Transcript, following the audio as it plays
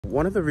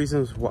One of the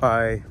reasons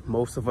why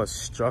most of us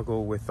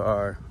struggle with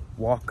our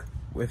walk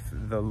with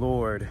the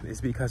Lord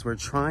is because we're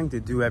trying to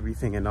do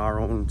everything in our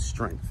own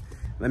strength.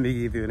 Let me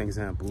give you an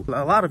example.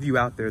 A lot of you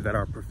out there that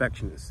are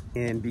perfectionists,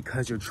 and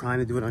because you're trying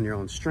to do it on your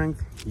own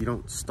strength, you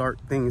don't start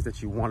things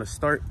that you want to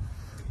start.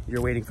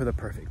 You're waiting for the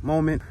perfect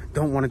moment.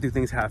 Don't want to do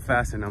things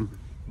half-assed, and I'm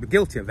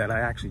guilty of that.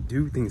 I actually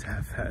do things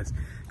half-assed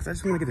because I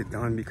just want to get it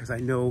done, because I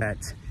know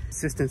that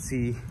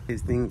consistency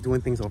is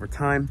doing things over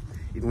time,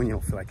 even when you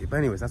don't feel like it. But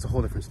anyways, that's a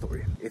whole different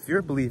story. If you're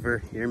a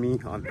believer, hear me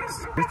on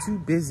this. You're too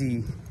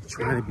busy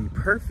trying to be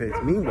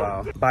perfect.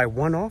 Meanwhile, by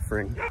one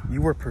offering,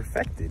 you were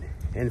perfected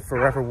and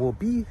forever will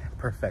be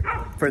perfected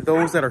for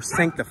those that are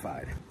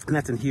sanctified. And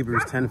that's in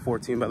Hebrews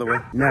 10:14, by the way.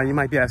 Now you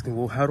might be asking,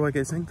 well, how do I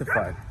get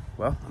sanctified?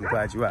 Well, I'm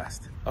glad you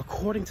asked.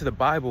 According to the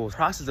Bible, the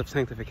process of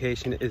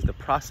sanctification is the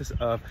process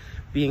of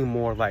being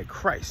more like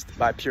Christ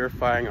by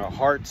purifying our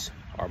hearts,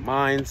 our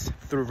minds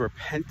through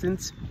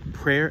repentance,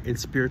 prayer, and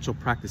spiritual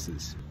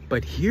practices.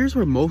 But here's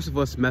where most of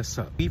us mess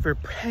up. We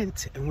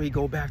repent and we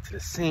go back to the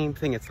same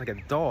thing. It's like a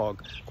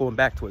dog going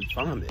back to its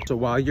vomit. So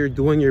while you're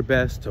doing your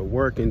best to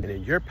work and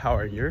in your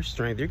power and your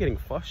strength, you're getting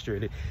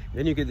frustrated.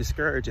 Then you get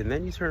discouraged, and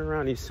then you turn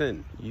around and you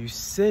sin. You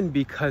sin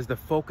because the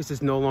focus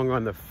is no longer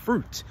on the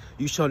fruit.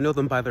 You shall know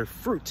them by their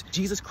fruit.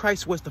 Jesus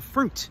Christ was the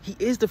fruit. He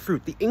is the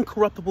fruit, the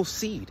incorruptible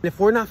seed. And if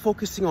we're not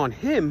focusing on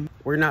him,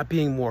 we're not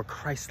being more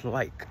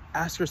Christ-like.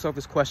 Ask yourself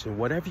this question: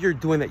 whatever you're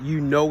doing that you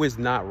know is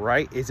not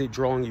right, is it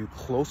drawing you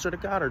closer to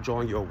God or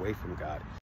drawing you away from God?